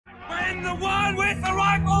When the one with the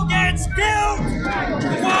rifle gets killed,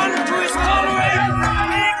 the one who is following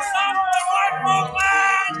picks up the rifle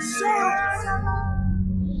and shoots!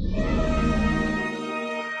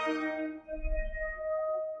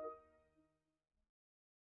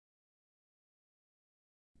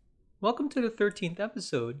 Welcome to the 13th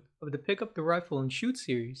episode of the Pick Up the Rifle and Shoot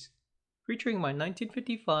series, featuring my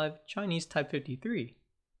 1955 Chinese Type 53.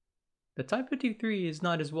 The Type 53 is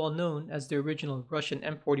not as well known as the original Russian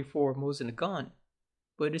M44 Mosin Nagant,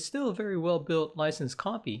 but it is still a very well built licensed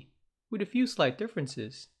copy, with a few slight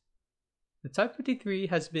differences. The Type 53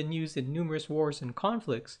 has been used in numerous wars and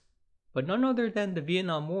conflicts, but none other than the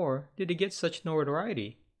Vietnam War did it get such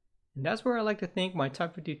notoriety, and that's where I like to think my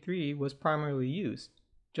Type 53 was primarily used,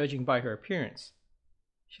 judging by her appearance.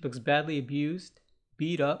 She looks badly abused,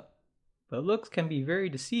 beat up, but looks can be very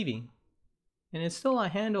deceiving. And until I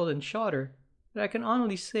handled and shot her, that I can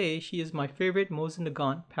honestly say she is my favorite Mosin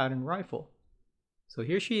Nagant pattern rifle. So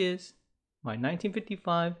here she is, my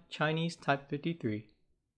 1955 Chinese Type 53.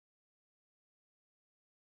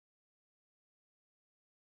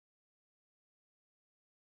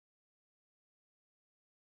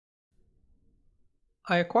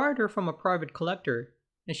 I acquired her from a private collector,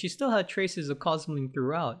 and she still had traces of cosmeling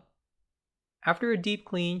throughout. After a deep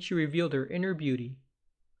clean, she revealed her inner beauty.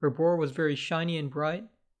 Her bore was very shiny and bright,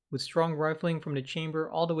 with strong rifling from the chamber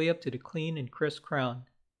all the way up to the clean and crisp crown.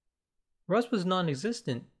 Rust was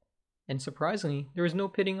non-existent, and surprisingly, there was no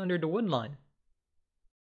pitting under the woodline.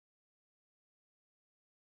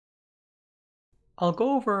 I'll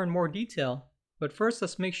go over her in more detail, but first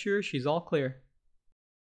let's make sure she's all clear.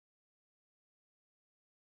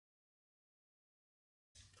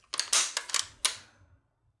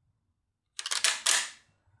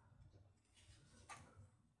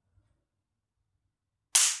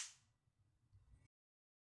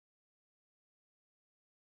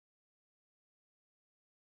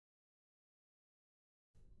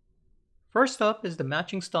 First up is the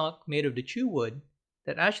matching stock made of the chew wood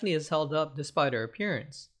that actually has held up despite her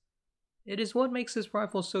appearance. It is what makes this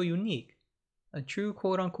rifle so unique, a true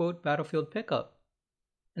quote-unquote battlefield pickup,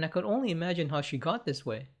 and I could only imagine how she got this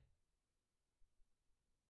way.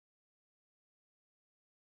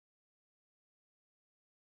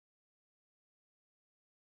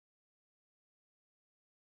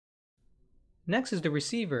 Next is the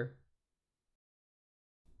receiver.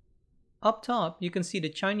 Up top, you can see the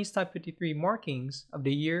Chinese Type 53 markings of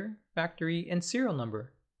the year, factory, and serial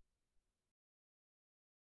number.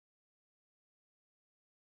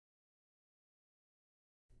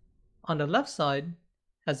 On the left side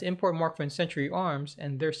has the import mark from Century Arms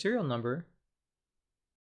and their serial number.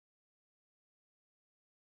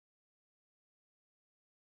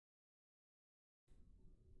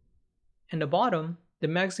 And the bottom, the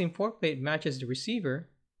magazine foreplate matches the receiver.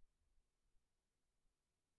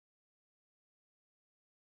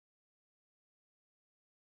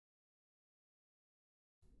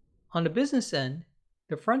 On the business end,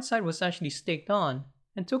 the front sight was actually staked on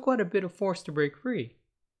and took quite a bit of force to break free.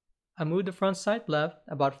 I moved the front sight left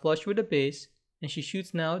about flush with the base, and she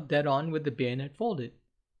shoots now dead on with the bayonet folded.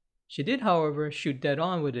 She did, however, shoot dead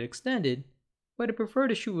on with it extended, but I prefer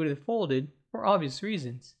to shoot with it folded for obvious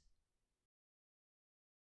reasons.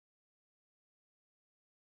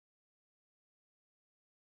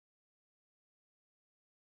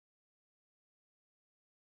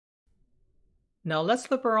 Now let's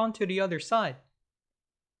flip her on to the other side.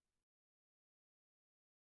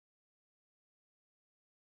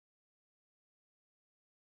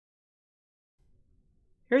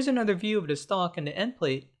 Here's another view of the stock and the end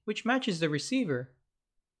plate, which matches the receiver.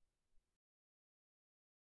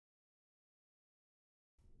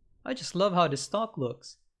 I just love how the stock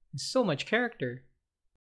looks. There's so much character.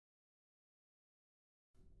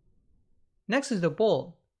 Next is the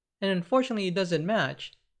bolt, and unfortunately it doesn't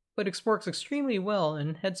match, but it works extremely well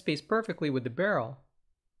and headspace perfectly with the barrel.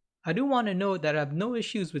 I do want to note that I have no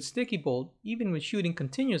issues with sticky bolt even when shooting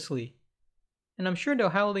continuously, and I'm sure the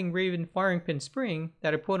Howling Raven firing pin spring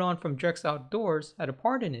that I put on from Drex Outdoors had a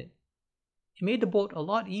part in it. It made the bolt a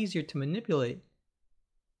lot easier to manipulate.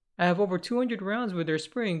 I have over 200 rounds with their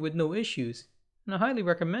spring with no issues, and I highly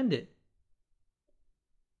recommend it.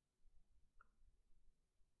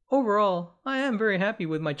 Overall, I am very happy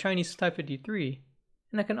with my Chinese Type 53,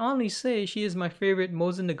 and I can honestly say she is my favorite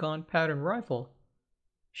Mosin Nagant pattern rifle.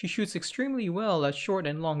 She shoots extremely well at short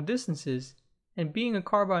and long distances, and being a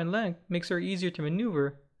carbine length makes her easier to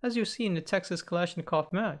maneuver, as you'll see in the Texas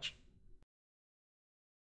Kalashnikov Match.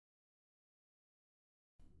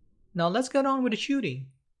 Now let's get on with the shooting.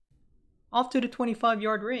 Off to the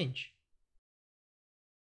 25-yard range.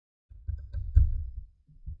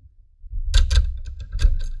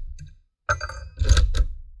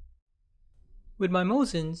 With my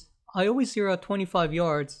Mosins, I always zero out 25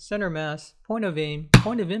 yards, center mass, point of aim,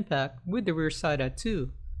 point of impact with the rear sight at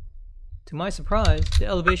 2. To my surprise, the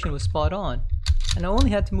elevation was spot on, and I only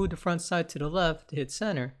had to move the front sight to the left to hit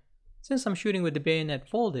center, since I'm shooting with the bayonet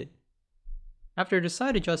folded. After the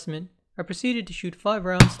sight adjustment, I proceeded to shoot 5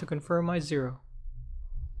 rounds to confirm my zero.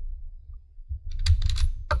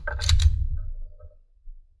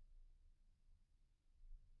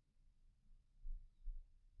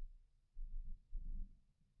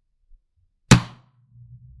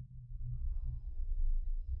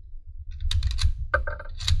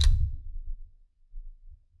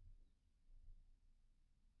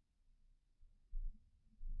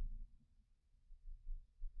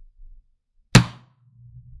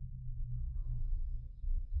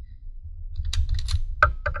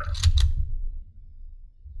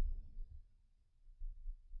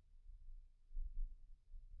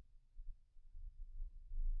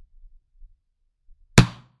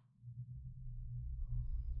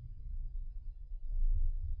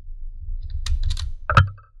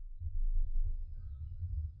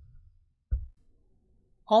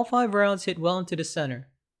 All 5 rounds hit well into the center.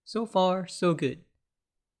 So far, so good.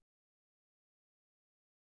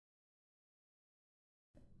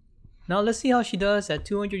 Now let's see how she does at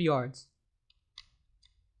 200 yards.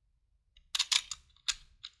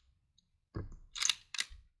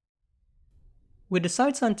 With the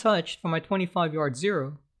sights untouched for my 25-yard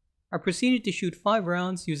zero, I proceeded to shoot 5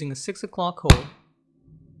 rounds using a 6 o'clock hole.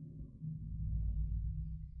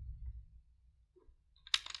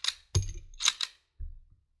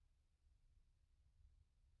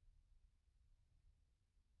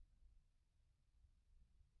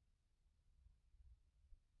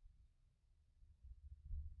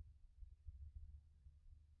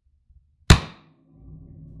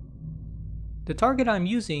 The target I'm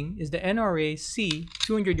using is the NRA C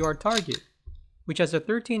 200-yard target, which has a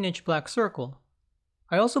 13-inch black circle.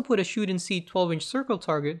 I also put a shoot and see 12-inch circle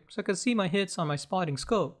target so I could see my hits on my spotting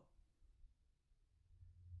scope.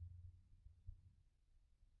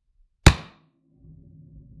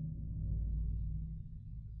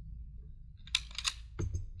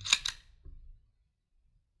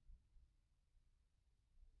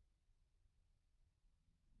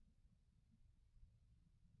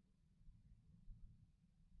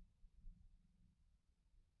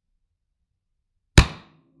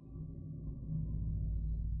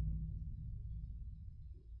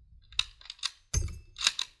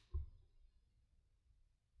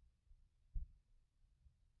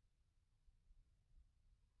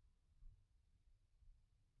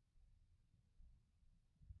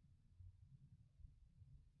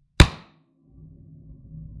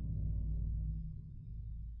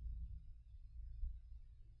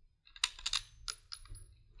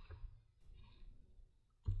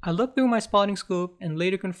 I looked through my spotting scope and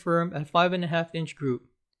later confirmed a 5.5-inch group.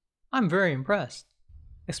 I'm very impressed,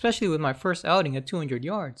 especially with my first outing at 200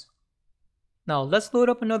 yards. Now let's load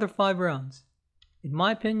up another 5 rounds. In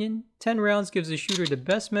my opinion, 10 rounds gives the shooter the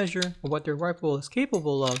best measure of what their rifle is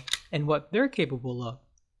capable of and what they're capable of,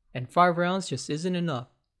 and 5 rounds just isn't enough.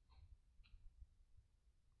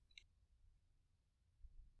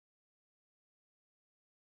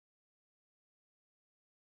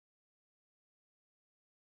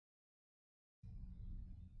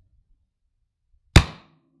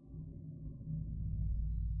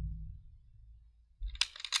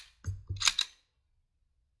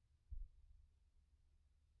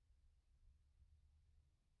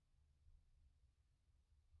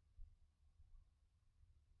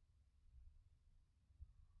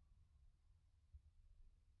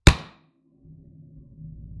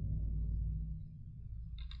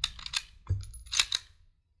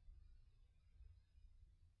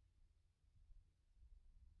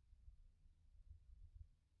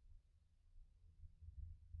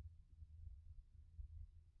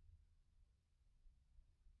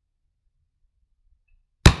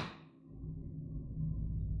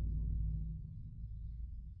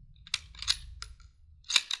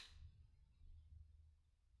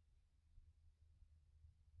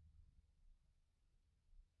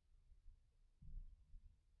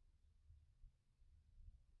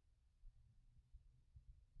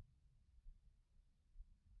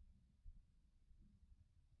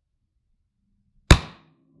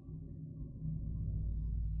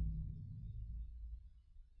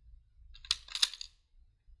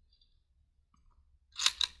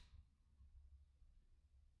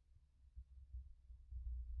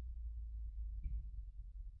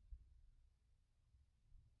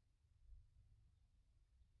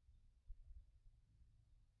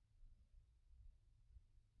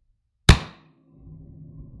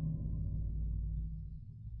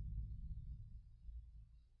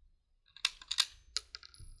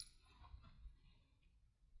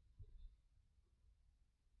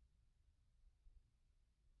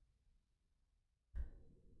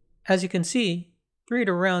 As you can see, 3 of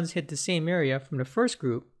the rounds hit the same area from the first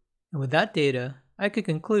group, and with that data, I could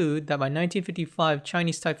conclude that my 1955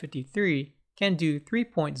 Chinese Type 53 can do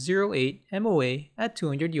 3.08 MOA at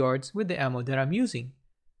 200 yards with the ammo that I'm using,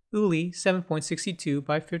 Uli 7.62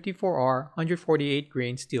 by 54R 148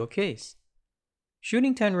 grain steel case.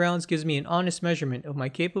 Shooting 10 rounds gives me an honest measurement of my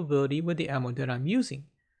capability with the ammo that I'm using.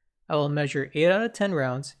 I will measure 8 out of 10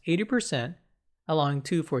 rounds, 80%, allowing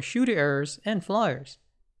 2 for shooter errors and flyers.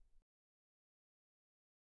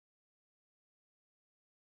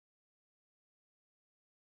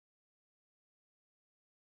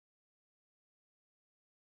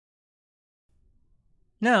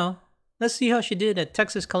 Now, let's see how she did at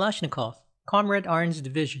Texas Kalashnikov, Comrade Iron's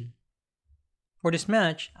division. For this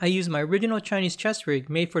match, I used my original Chinese chest rig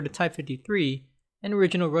made for the Type 53 and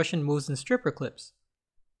original Russian Mosin stripper clips.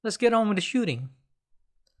 Let's get on with the shooting.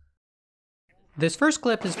 This first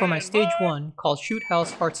clip is for my stage 1 called Shoot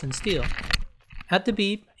House Hearts and Steel. At the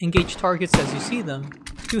beep, engage targets as you see them,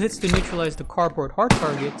 2 hits to neutralize the cardboard hard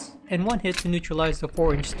targets, and 1 hit to neutralize the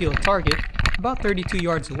 4-inch steel target about 32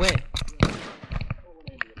 yards away.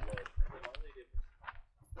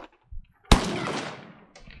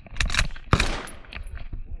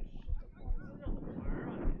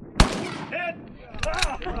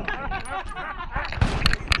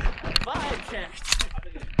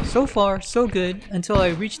 So far, so good, until I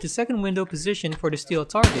reached the second window position for the steel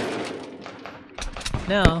target.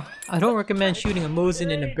 Now, I don't recommend shooting a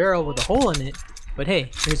Mosin in a barrel with a hole in it, but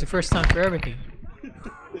hey, there's a first time for everything.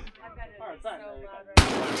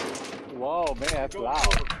 Whoa, man, that's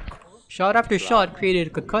loud. Shot after shot created a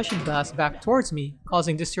concussion blast back towards me,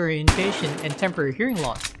 causing disorientation and temporary hearing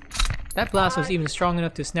loss. That blast was even strong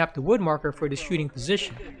enough to snap the wood marker for the shooting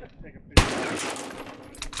position.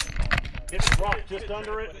 Hit the rock just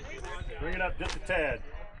under it. Bring it up just a tad.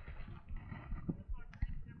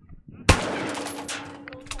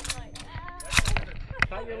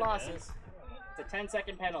 Cut your losses. It's a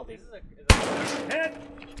 10-second penalty. Hit!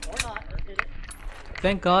 Or not. Hit it.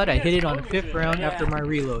 Thank God I hit it on the 5th round after my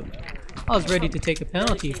reload. I was ready to take a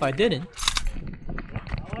penalty if I didn't.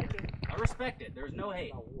 I respect it. There's no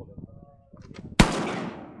hate.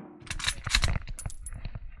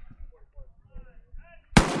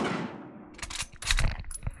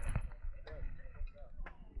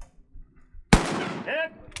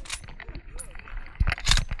 Hit!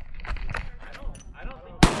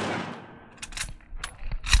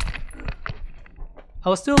 I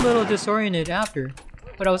was still a little disoriented after,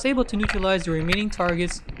 but I was able to neutralize the remaining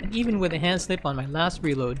targets and even with a hand slip on my last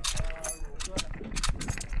reload.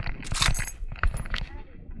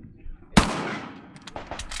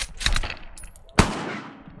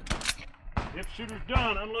 If shooter's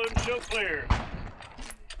done, unload and show clear.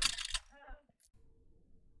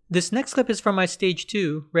 This next clip is from my stage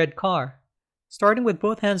 2, red car. Starting with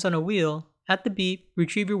both hands on a wheel, at the beep,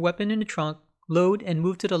 retrieve your weapon in the trunk, load and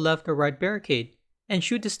move to the left or right barricade, and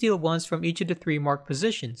shoot the steel ones from each of the 3 marked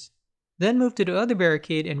positions. Then move to the other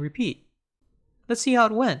barricade and repeat. Let's see how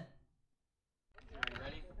it went.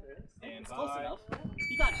 Ready? Stand by. Close enough.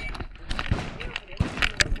 You got it.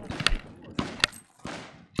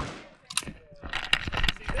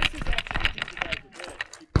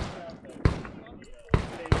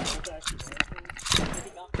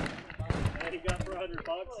 He got for $100.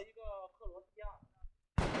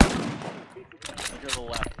 You're to the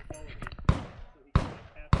left.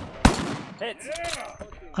 Hits.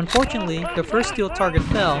 Unfortunately, the first steel target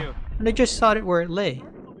fell, and I just shot it where it lay.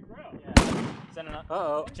 Send another.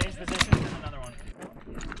 Uh-oh. Change position. Send another one.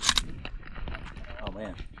 Oh,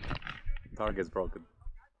 man. Target's broken.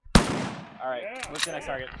 All right. What's the next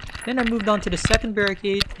target? Then I moved on to the second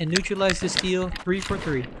barricade and neutralized the steel 3 for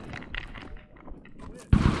 3.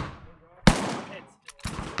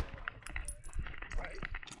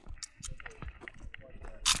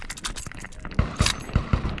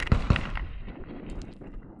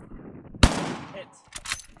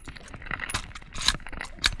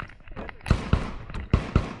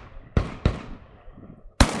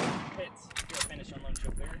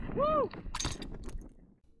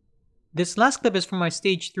 This last clip is from my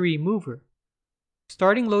stage 3 mover.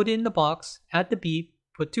 Starting loaded in the box, at the beep,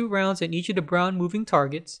 put 2 rounds in each of the brown moving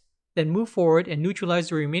targets, then move forward and neutralize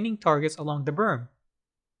the remaining targets along the berm.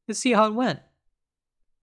 Let's see how it went.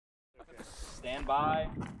 Stand by.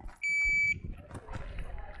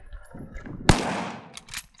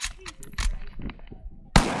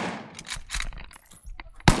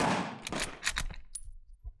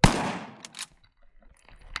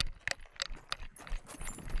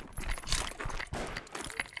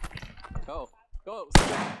 Go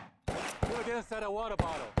against that water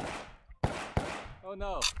bottle. Oh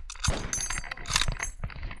no.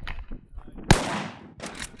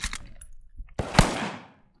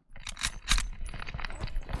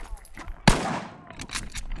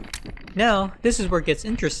 Now, this is where it gets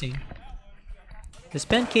interesting. The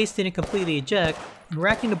spent case didn't completely eject, and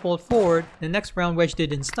racking the bolt forward, the next round wedge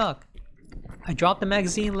didn't stuck. I dropped the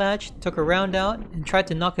magazine latch, took a round out, and tried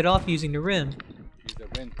to knock it off using the rim. Use the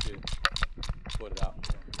rim to put it out.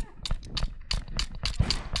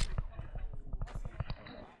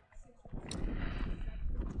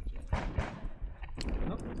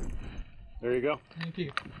 There you go. Thank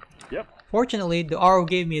you. Yep. Fortunately, the RO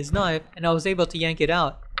gave me his knife, and I was able to yank it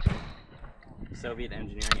out. Soviet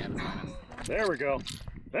engineering at its finest. There we go.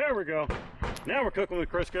 There we go. Now we're cooking with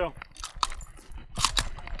Crisco.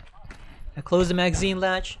 I closed the magazine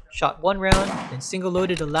latch, shot one round, then single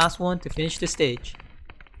loaded the last one to finish the stage.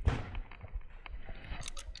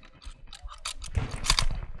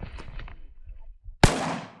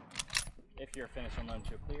 If you're finished on loan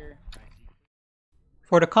to clear,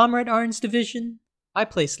 For the Comrade Arns division, I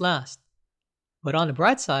placed last. But on the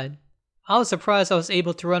bright side, I was surprised I was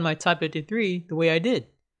able to run my Type 53 the way I did.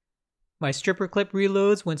 My stripper clip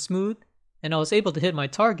reloads went smooth, and I was able to hit my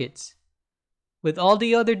targets. With all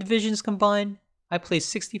the other divisions combined, I placed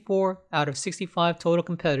 64 out of 65 total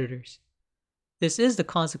competitors. This is the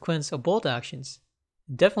consequence of bolt actions.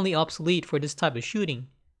 Definitely obsolete for this type of shooting,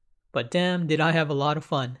 but damn did I have a lot of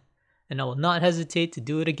fun, and I will not hesitate to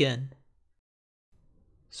do it again.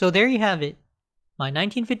 So there you have it, my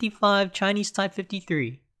 1955 Chinese Type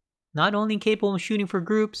 53, not only capable of shooting for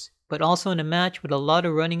groups, but also in a match with a lot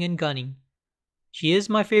of running and gunning. She is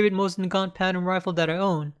my favorite Mosin Nagant pattern rifle that I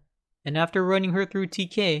own, and after running her through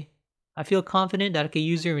TK, I feel confident that I could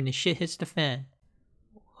use her when the shit hits the fan.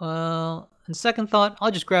 Well, on second thought,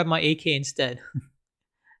 I'll just grab my AK instead.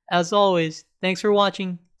 As always, thanks for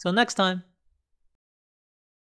watching, till next time.